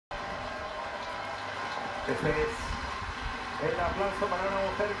Este es el aplauso para una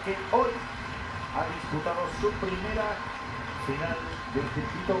mujer que hoy ha disputado su primera final del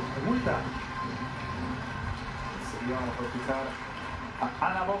circuito Vuelta. Enseguida vamos a escuchar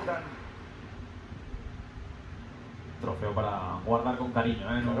a Bogdan. Trofeo para guardar con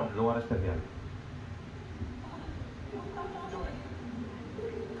cariño, en un lugar especial.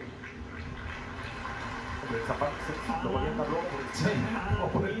 Esa parte lo voy a andar luego por el chat o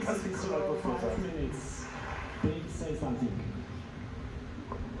por el casi con las dos cosas.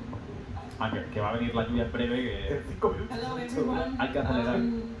 Que va a venir la lluvia en breve, que En 5 minutos. Hello everyone. Hay que acelerar.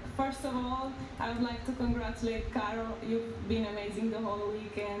 First of all, I would like to congratulate Caro. You've been amazing the whole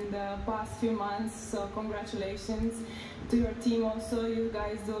week and the past few months, so congratulations to your team also. You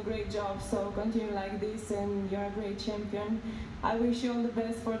guys do a great job, so continue like this and you're a great champion. I wish you all the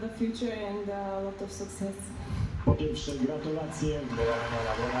best for the future and a lot of success. Po pierwsze, gratulacje. Le dan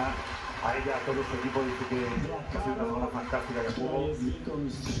enhorabuena a ella, a todo su equipo. Dice que ha sido una semana fantástica que jugó.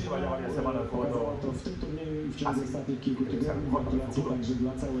 Lleva ya varias semanas jugando. To w tym turnieju i w ciągu ostatnich kilku tygodni. Gratulacje także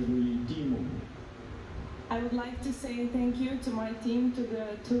dla całego jej teamu. I would like to say thank you to my team, to the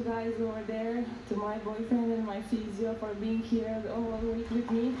two guys over there, to my boyfriend and my physio for being here all week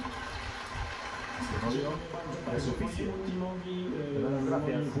with me. Bardzo mojemu teamowi, z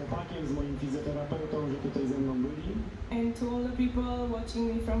moim chłopakiem, z moim fizjoterapeutą, że tutaj ze mną byli. And to all the people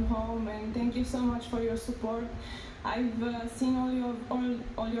watching me from home, and thank you so much for your support. I've seen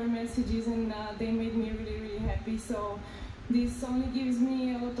all your messages and they made me really happy, so this only gives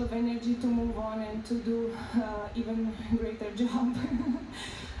me a lot of energy to move on and to do even greater job.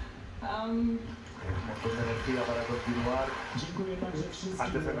 Un montón de energía para continuar. Dziękuję także wszystkim.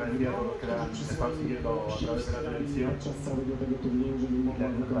 Antes agradecer a todos los que la han estado siguiendo a través de la televisión. Podczas całego tego turnieju, żeby mogła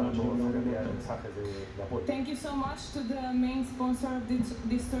wykonać mensajes de apoyo. Thank you so much to the main sponsor of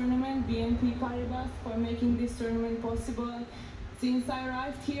this tournament, BNP Paribas, for making this tournament possible. Since I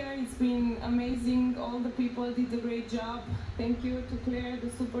arrived here, it's been amazing. All the people did a great job. Thank you to Claire, the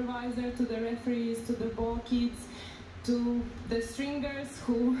supervisor, to the referees, to the ball kids, to the stringers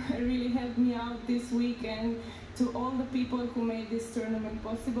who really helped me out this week, and to all the people who made this tournament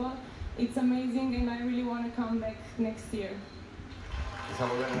possible. It's amazing and I really want to come back next year. Esa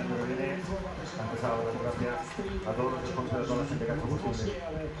volver el año que viene. Antes a dar gracias a todos los responsables, a toda la gente que ha hecho posible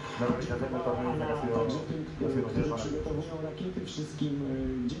la organización del torneo, que ha sido un día para przygotowują rakiety, wszystkim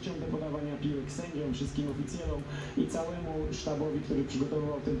dzieciom do podawania piłek, sędziom, wszystkim oficjalom i całemu sztabowi, który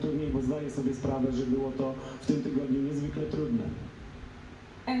przygotował ten turniej, bo zdaję sobie sprawę, że było to w tym tygodniu niezwykle trudne.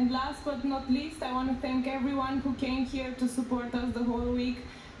 And last but not least, I want to thank everyone who came here to support us the whole week.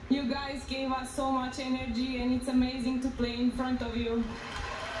 You guys gave us so much energy and it's amazing to play in front of you.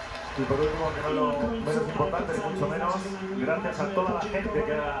 Y por último, que no lo menos importante, ni mucho menos, gracias a toda la gente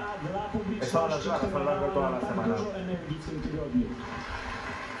que ha estado a las gradas a lo largo de toda la semana.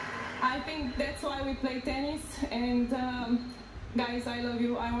 I think that's why we play tennis, and guys, I love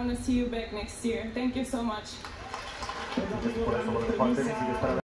you. I want to see you back next year. Thank you so much. Por eso, por el tenis y que espera